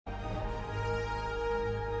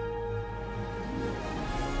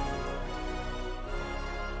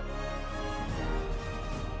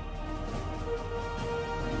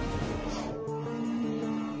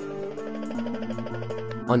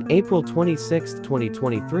On April 26,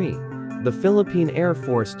 2023, the Philippine Air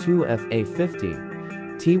Force two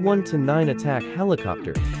FA-50, T-129 ATAK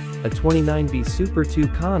helicopter, A-29B Super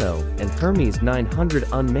Tucano, and Hermes 900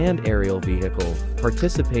 unmanned aerial vehicle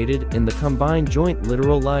participated in the Combined Joint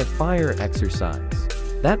Littoral Live Fire exercise.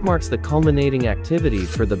 That marks the culminating activity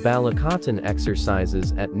for the Balikatan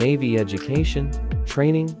exercises at Navy Education,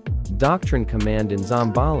 Training, Doctrine Command in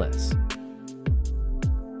Zambales.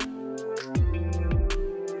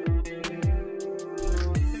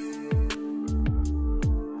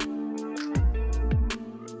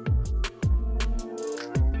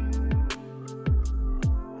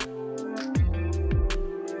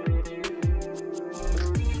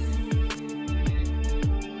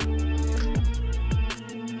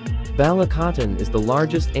 Balikatan is the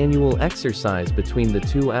largest annual exercise between the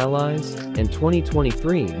two allies, and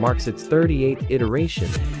 2023 marks its 38th iteration,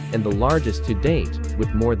 and the largest to date,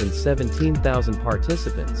 with more than 17,000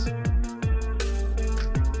 participants.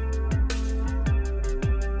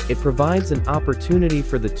 It provides an opportunity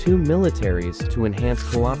for the two militaries to enhance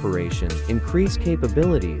cooperation, increase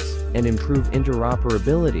capabilities, and improve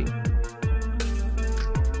interoperability,